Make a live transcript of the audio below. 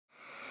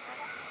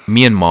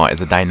Myanmar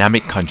is a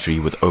dynamic country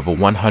with over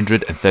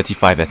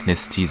 135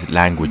 ethnicities,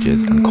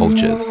 languages and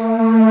cultures.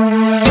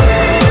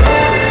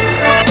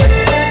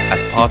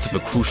 As part of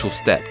a crucial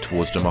step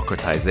towards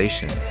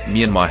democratization,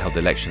 Myanmar held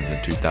elections in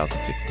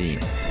 2015.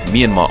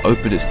 Myanmar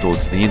opened its door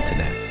to the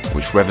internet,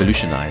 which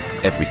revolutionized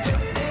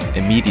everything.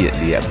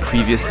 Immediately, a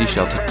previously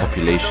sheltered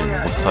population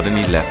was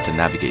suddenly left to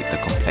navigate the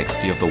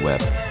complexity of the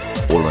web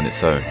all on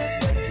its own.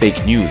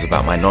 Fake news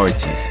about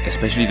minorities,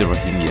 especially the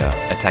Rohingya,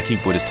 attacking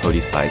Buddhist holy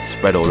sites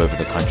spread all over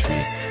the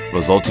country,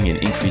 resulting in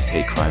increased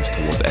hate crimes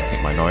towards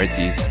ethnic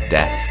minorities,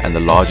 deaths, and the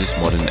largest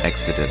modern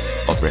exodus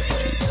of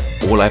refugees.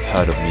 All I've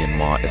heard of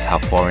Myanmar is how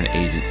foreign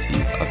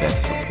agencies are there to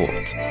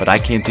support. But I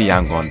came to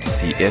Yangon to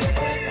see if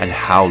and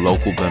how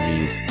local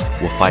Burmese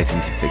were fighting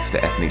to fix the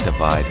ethnic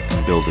divide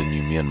and build a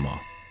new Myanmar.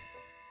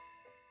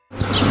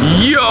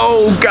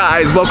 Yo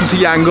guys, welcome to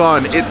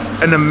Yangon. It's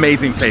an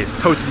amazing place,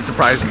 totally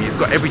surprised me. It's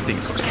got everything,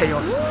 it's got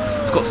chaos,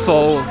 it's got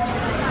soul,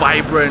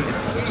 vibrant,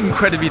 it's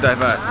incredibly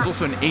diverse. It's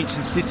also an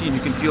ancient city and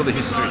you can feel the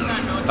history.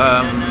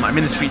 I'm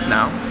in the streets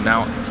now.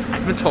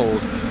 I've been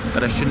told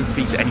that I shouldn't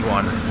speak to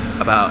anyone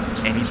about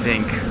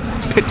anything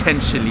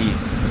potentially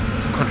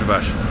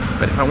controversial.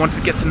 But if I want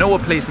to get to know a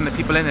place and the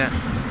people in it,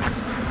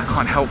 I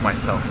can't help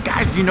myself.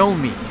 Guys, you know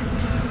me.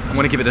 I'm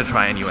gonna give it a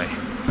try anyway.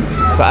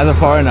 So as a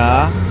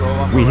foreigner,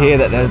 we hear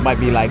that there might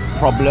be like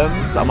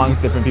problems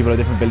amongst different people of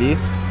different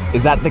beliefs.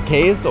 Is that the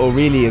case, or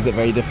really is it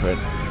very different?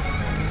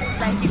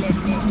 Like she left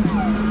me.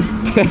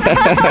 She's so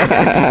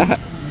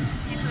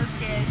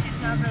scared, she's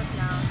nervous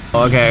now.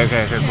 Okay,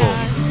 cool.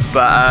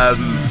 But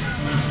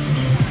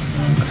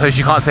so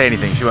she can't say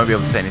anything, she won't be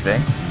able to say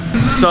anything.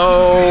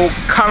 So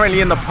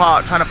currently in the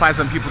park trying to find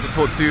some people to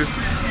talk to,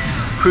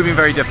 proving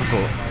very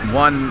difficult.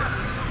 One,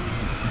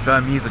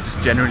 Burmese are just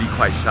generally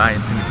quite shy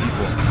and timid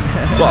people.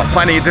 Well,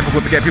 finding it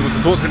difficult to get people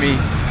to talk to me,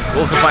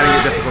 also finding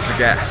it difficult to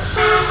get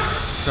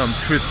some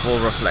truthful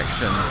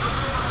reflections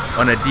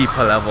on a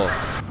deeper level.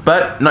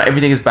 But not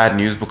everything is bad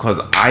news, because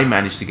I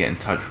managed to get in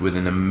touch with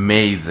an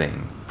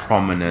amazing,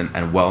 prominent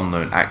and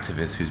well-known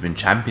activist who's been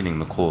championing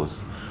the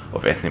cause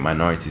of ethnic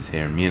minorities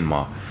here in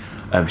Myanmar.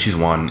 She's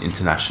won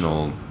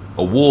international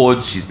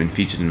awards, she's been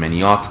featured in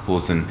many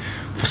articles, and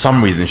for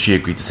some reason she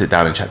agreed to sit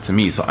down and chat to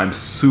me. So I'm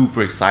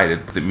super excited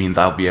because it means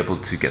I'll be able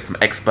to get some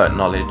expert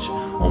knowledge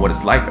on what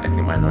it's like for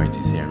ethnic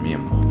minorities here in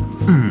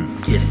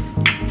Myanmar. Get it.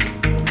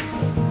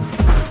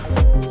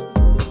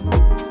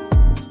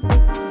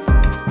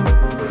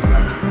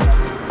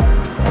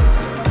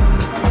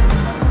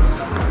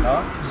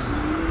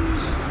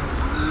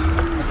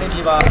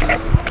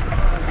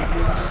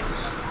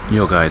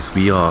 Yo guys,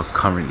 we are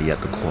currently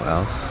at the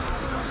courthouse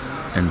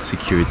and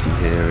security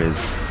here is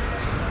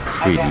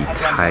pretty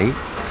tight,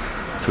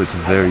 so it's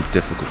very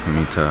difficult for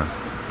me to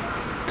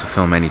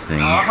film anything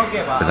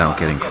without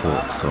getting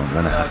caught, so I'm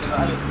gonna have to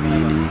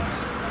be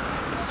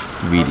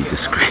really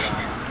discreet.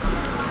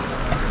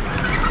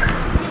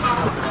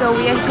 So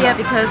we are here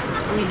because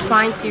we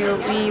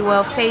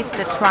will face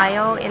the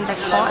trial in the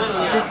court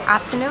this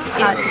afternoon.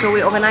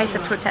 We organized a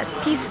protest,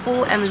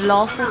 peaceful and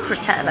lawful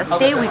protest. But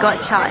still we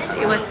got charged.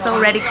 It was so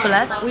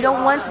ridiculous. We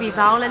don't want to be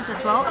violent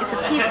as well. It's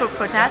a peaceful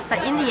protest,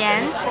 but in the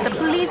end, the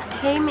police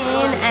came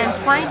in and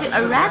tried to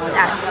arrest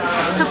us.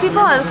 So people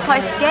are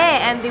quite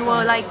scared and they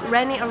were like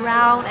running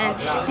around and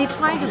they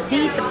tried to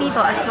beat the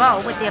people as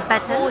well with their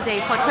batons.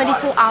 For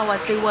 24 hours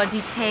they were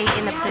detained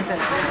in the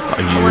prisons.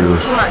 It was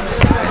too much.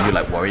 Are you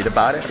like worried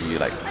about it? Are you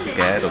like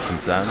scared or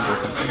concerned or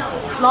something?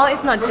 Law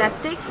is not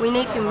justice, we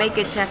need to make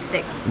it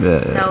justice.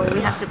 So we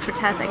have to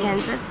protest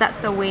against this. That's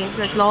the way,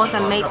 because laws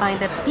are made by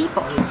the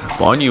people.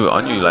 But aren't you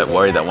like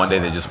worried that one day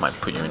they just might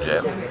put you in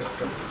jail?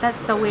 That's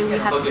the way we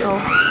have to go.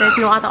 There's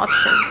no other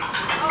options.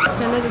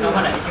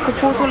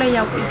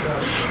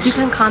 You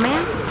can come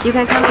in. You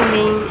can come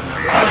in.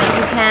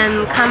 You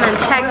can come and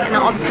check and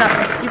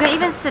observe. You can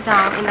even sit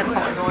down in the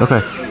court.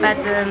 Okay. But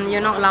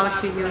you're not allowed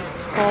to use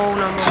phone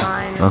or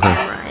mobile or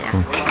camera. Yeah.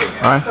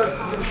 Alright.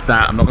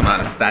 I'm not going to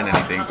understand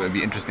anything, but it'd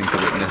be interesting to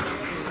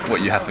witness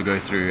what you have to go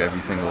through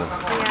every single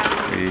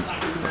week.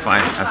 But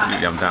fine,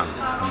 absolutely, I'm down.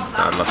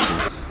 So I'd love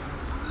to.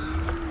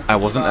 I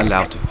wasn't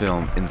allowed to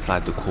film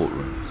inside the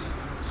courtroom,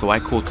 so I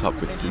caught up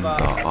with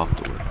Finza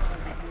afterwards.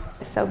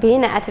 So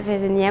being an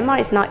activist in Myanmar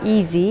is not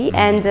easy,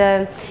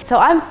 and so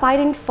I'm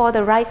fighting for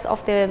the rights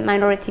of the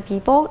minority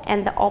people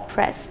and the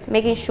oppressed,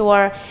 making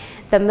sure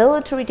the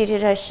military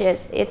dictatorship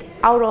is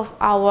out of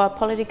our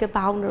political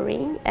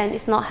boundary, and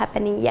it's not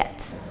happening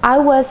yet. I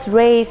was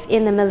raised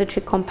in the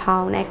military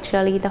compound.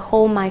 Actually,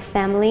 my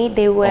family,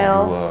 they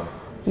were,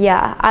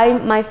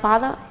 my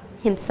father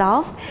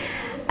himself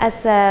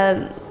as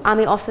an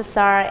army officer,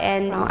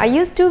 and I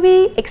used to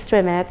be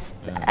extremist.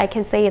 I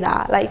can say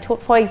that. Like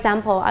for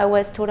example, I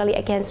was totally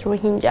against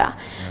Rohingya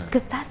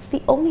because that's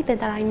the only thing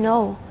that I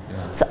know.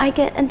 So I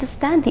can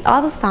understand the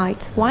other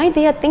side, why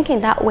they are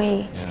thinking that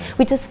way.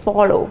 We just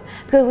follow,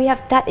 because we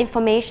have that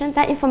information.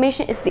 That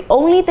information is the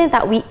only thing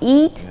that we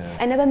eat.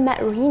 I never met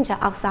Rohingya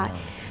outside,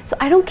 so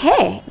I don't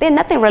care. They're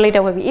nothing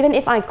related with me. Even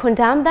if I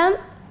condemn them,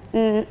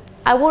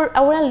 I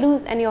wouldn't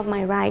lose any of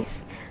my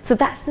rights. So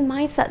that's the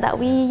mindset that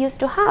we used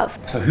to have.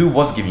 So who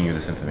was giving you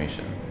this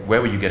information? Where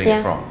were you getting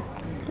it from?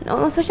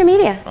 On social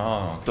media.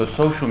 Oh, so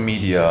social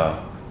media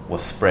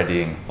was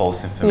spreading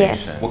false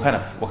information. Yes. What kind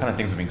of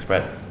things were being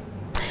spread?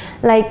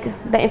 Like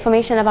the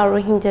information about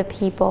Rohingya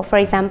people, for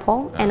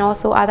example, and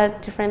also other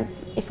different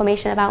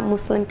information about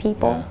Muslim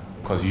people.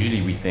 Because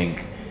usually we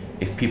think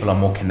if people are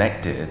more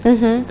connected,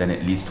 then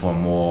it leads to a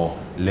more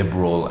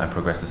liberal and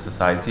progressive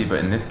society. But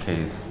in this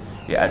case,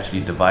 it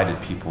actually divided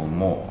people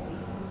more.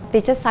 They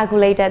just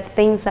circulated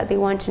things that they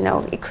want to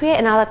know. It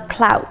created another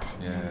cloud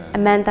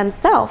among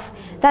themselves.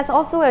 That's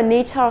also a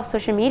nature of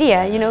social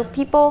media. You know,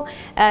 people,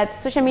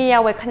 social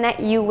media will connect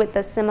you with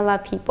the similar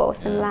people,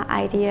 similar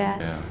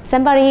idea.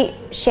 Somebody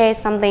shares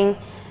something,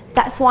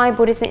 that's why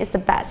Buddhism is the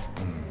best.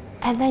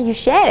 And then you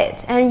share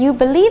it and you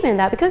believe in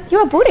that because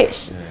you're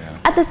Buddhist.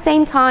 At the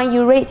same time,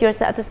 you raise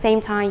yourself, at the same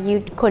time,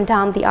 you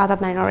condemn the other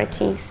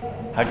minorities.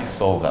 How do you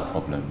solve that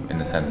problem in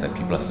the sense that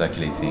people are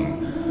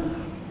circulating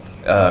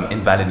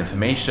invalid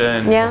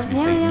information, possibly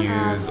fake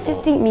news?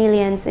 15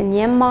 million in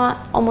Myanmar,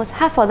 almost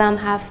half of them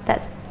have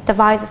that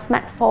devices,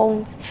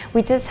 smartphones.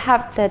 We just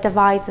have the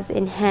devices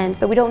in hand,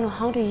 but we don't know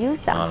how to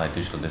use them. Like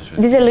digital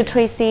literacy. Digital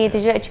literacy,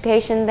 digital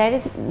education,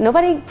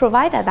 nobody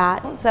provided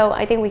that. So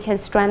I think we can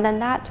strengthen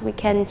that. We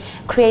can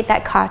create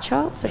that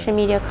culture, social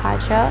media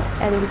culture,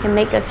 and we can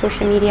make a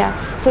social media,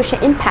 social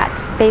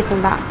impact based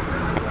on that.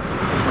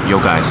 Yo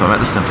guys, so I'm at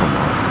the Central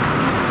Mosque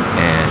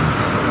and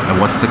I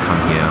wanted to come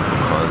here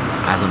because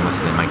as a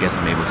Muslim, I guess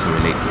I'm able to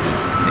relate to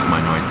this ethnic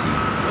minority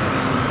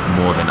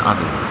more than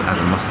others. As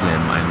a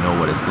Muslim, I know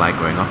what it's like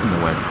growing up in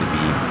the West to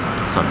be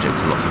subject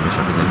to lots of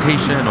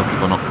misrepresentation or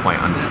people not quite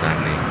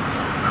understanding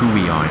who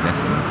we are in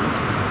essence.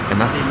 And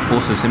that's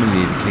also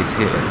similarly the case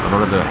here. A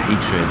lot of the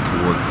hatred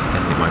towards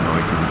ethnic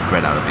minorities is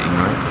bred out of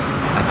ignorance.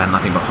 I've had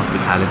nothing but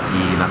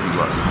hospitality, nothing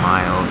but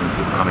smiles and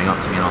people coming up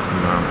to me and asking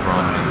me where I'm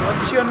from.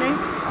 What's your name?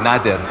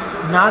 Nadir.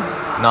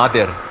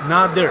 Nadir.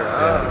 Nadir.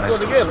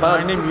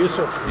 My name is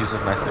Yusuf. Yusuf,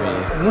 nice to meet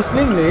you.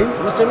 Muslim name?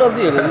 Mr.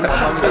 Nadir. You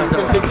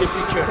can take the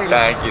picture.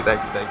 Thank you.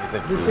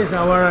 This is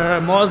our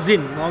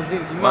Muazzin.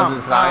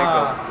 Imam.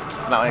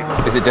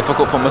 Is it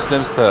difficult for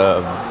Muslims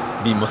to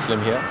be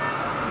Muslim here?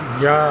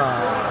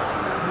 Yeah.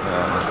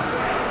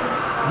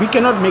 We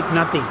cannot make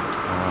nothing.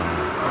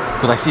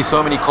 Because I see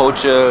so many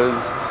cultures,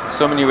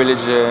 so many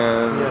religions.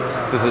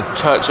 There's a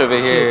church over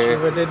here,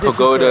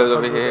 pagodas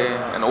over here,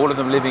 and all of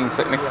them living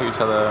next to each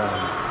other.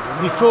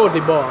 Before they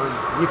born,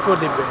 before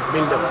they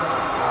build up,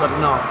 but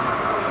now.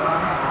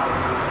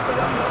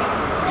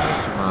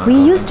 We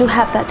used to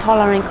have that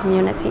tolerant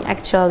community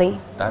actually.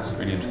 That's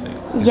really interesting.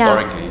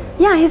 Historically.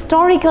 Yeah,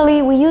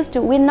 historically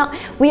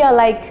we are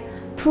like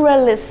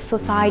pluralist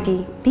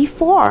society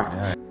before.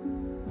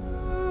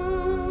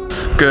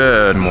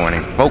 Good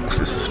morning, folks.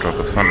 It's the stroke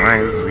of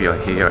sunrise. We are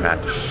here at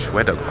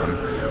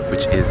Shwedagon,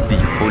 which is the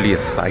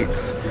holiest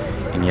site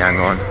in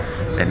Yangon,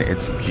 and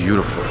it's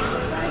beautiful.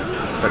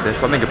 But there's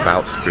something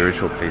about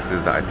spiritual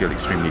places that I feel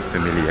extremely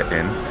familiar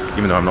in,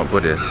 even though I'm not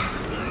Buddhist.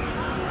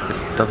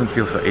 It doesn't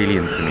feel so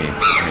alien to me.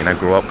 I mean, I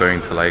grew up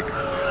going to like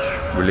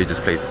religious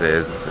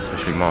places,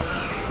 especially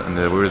mosques, and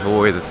there was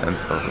always a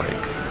sense of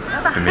like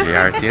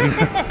familiarity in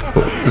it.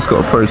 Just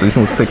got a person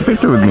who wants to take a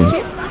picture with me.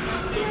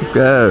 Let's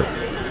go.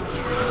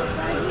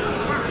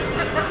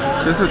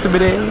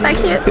 Thank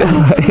you.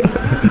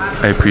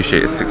 I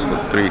appreciate a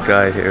 6'3"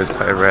 guy here. It's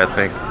quite a rare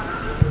thing.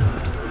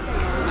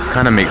 Just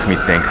kind of makes me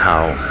think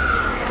how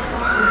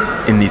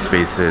in these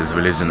spaces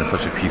religion is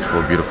such a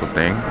peaceful, beautiful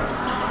thing,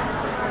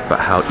 but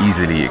how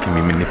easily it can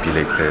be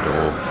manipulated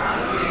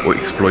or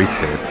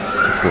exploited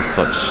to cause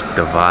such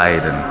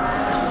divide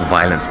and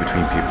violence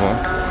between people.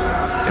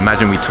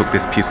 Imagine we took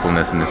this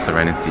peacefulness and this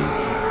serenity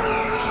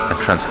and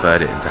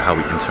transferred it into how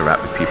we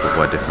interact with people who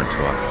are different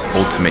to us.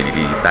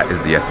 Ultimately, that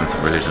is the essence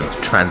of religion,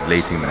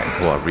 translating that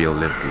into our real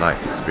lived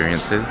life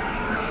experiences.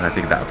 And I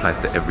think that applies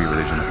to every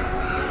religion.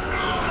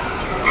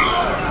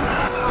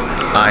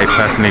 I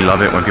personally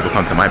love it when people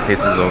come to my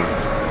places of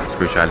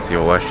spirituality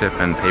or worship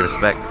and pay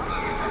respects.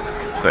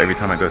 So every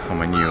time I go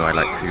somewhere new, I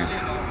like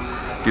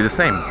to do the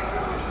same.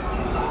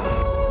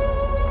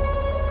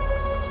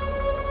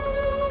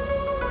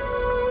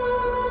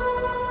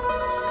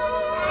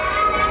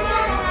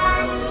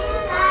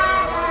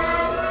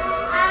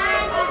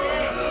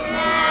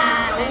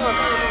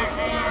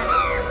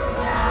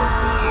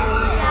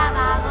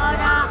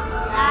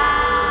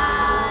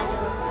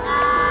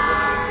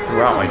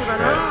 Throughout my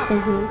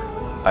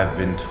trip, I've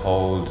been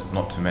told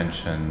not to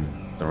mention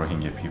the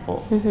Rohingya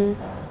people.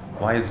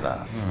 Why is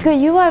that? Because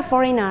you are a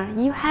foreigner,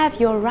 you have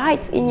your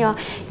rights in your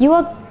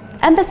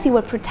embassy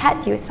will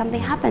protect you if something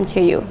happened to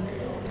you.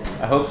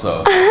 I hope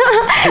so.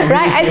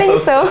 Right, I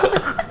think so.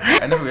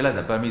 I never realized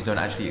that Burmese don't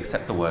actually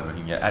accept the word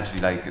Rohingya.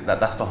 Actually, like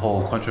that's the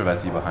whole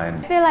controversy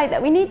behind. I feel like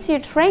that we need to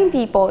train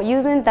people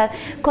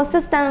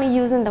consistently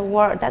using the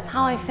word. That's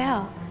how I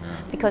feel.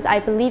 Because I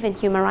believe in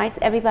human rights.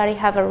 Everybody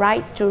have a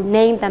right to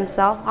name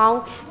themselves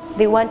how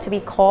they want to be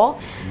called.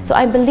 So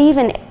I believe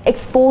in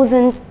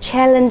exposing,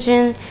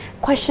 challenging,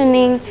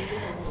 questioning.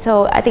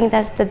 So I think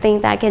that's the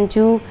thing that I can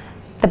do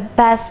the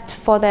best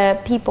for the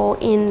people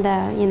in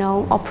the, you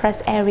know,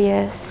 oppressed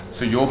areas.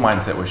 So your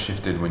mindset was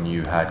shifted when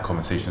you had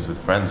conversations with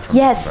friends from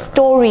Yes,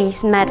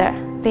 stories matter.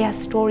 Their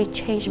story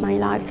changed my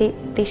life.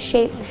 They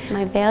shaped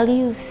my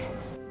values.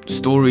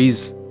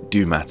 Stories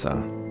do matter.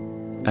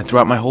 And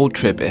throughout my whole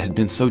trip, it had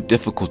been so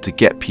difficult to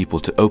get people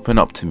to open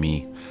up to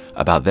me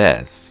about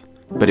theirs.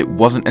 But it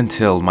wasn't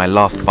until my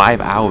last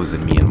 5 hours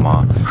in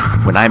Myanmar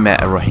when I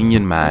met a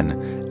Rohingyan man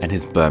and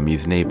his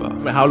Burmese neighbor.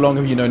 How long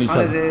have you known each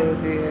other?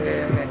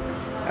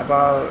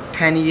 About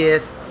 10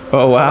 years.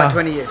 Oh wow. About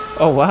 20 years.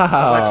 Oh wow.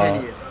 About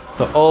 10 years.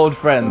 So old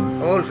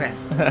friends. Old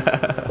friends.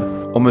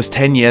 Almost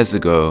 10 years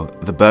ago,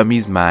 the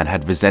Burmese man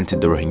had resented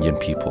the Rohingyan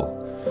people.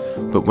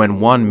 But when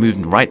one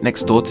moved right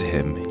next door to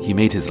him, he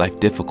made his life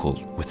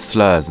difficult with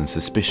slurs and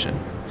suspicion.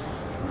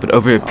 But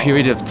over a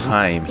period of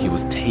time, he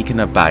was taken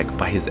aback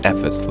by his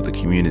efforts for the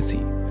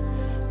community.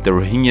 The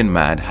Rohingyan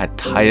man had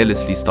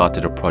tirelessly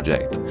started a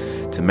project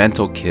to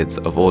mentor kids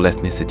of all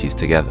ethnicities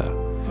together.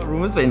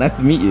 Rumus, very nice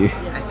to meet you.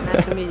 Yes,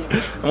 nice to meet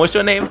you. And what's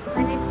your name?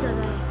 My name is Joy.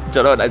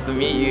 Joro, nice to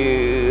meet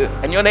you.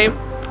 And your name?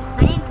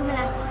 My name is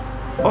Tumela.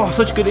 Oh,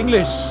 such good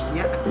English.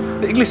 Yeah.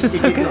 The English is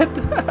so good.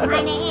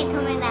 My name is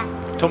Tumela.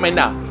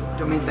 Tomenda.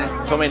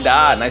 Tomita.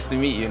 Tomenda, nice to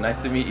meet you, nice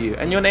to meet you.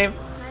 And your name?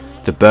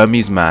 The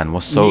Burmese man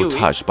was so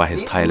touched by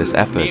his tireless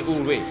efforts,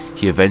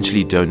 he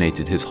eventually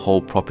donated his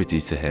whole property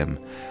to him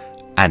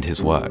and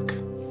his work.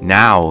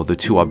 Now the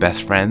two are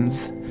best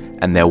friends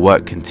and their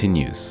work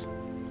continues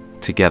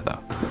together.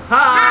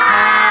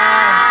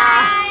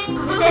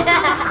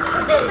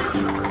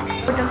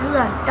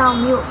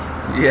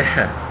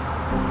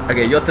 Yeah.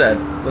 Okay, your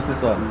turn. What's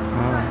this one?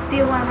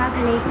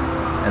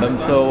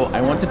 So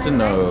I wanted to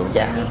know,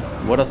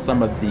 what are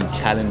some of the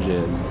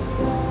challenges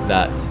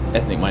that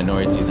ethnic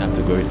minorities have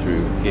to go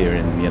through here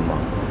in Myanmar?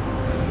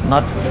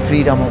 Not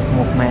freedom of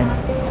movement,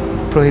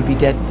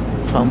 prohibited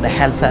from the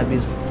health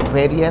service,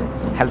 superior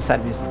health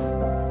service.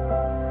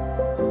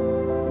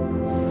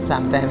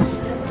 Sometimes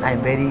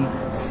I'm very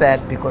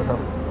sad because of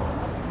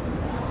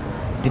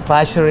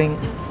departing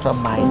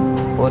from my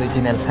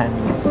original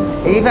family.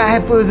 If I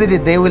have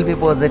positive, they will be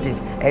positive.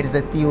 It's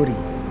the theory.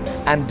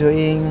 I'm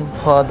doing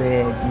for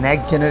the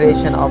next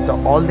generation of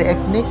all the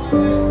ethnic,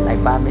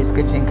 like Burmese,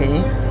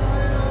 Kachinkai,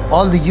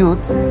 all the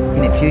youth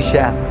in the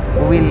future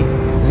will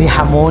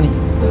reharmony.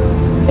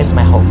 It's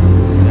my hope.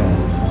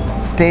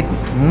 State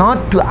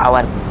not to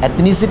our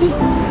ethnicity,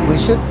 we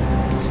should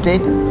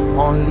state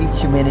only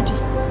humanity.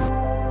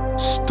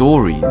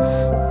 Stories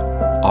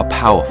are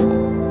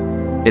powerful.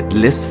 It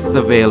lifts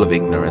the veil of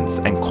ignorance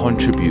and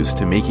contributes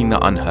to making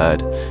the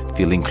unheard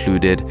feel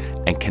included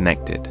and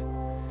connected.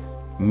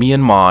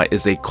 Myanmar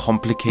is a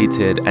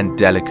complicated and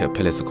delicate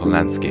political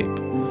landscape,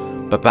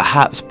 but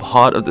perhaps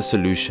part of the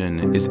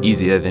solution is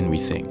easier than we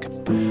think.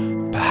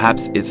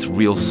 Perhaps it's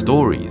real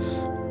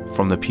stories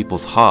from the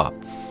people's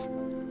hearts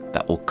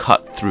that will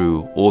cut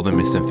through all the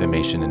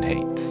misinformation and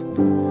hate.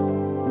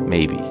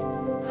 Maybe.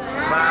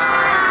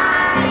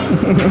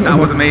 That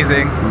was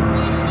amazing.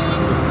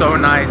 It was so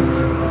nice.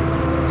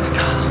 Just,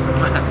 oh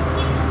man,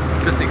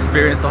 just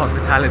experience the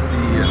hospitality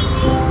and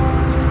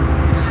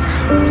just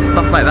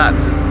stuff like that.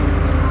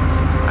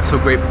 I'm so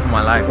grateful for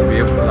my life to be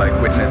able to like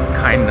witness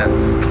kindness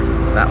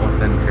that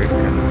authentic,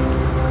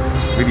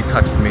 and really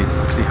touches me just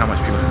to see how much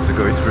people have to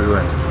go through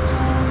and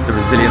the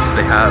resilience that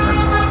they have, and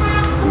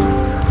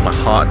my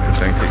heart is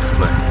going to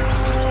explode.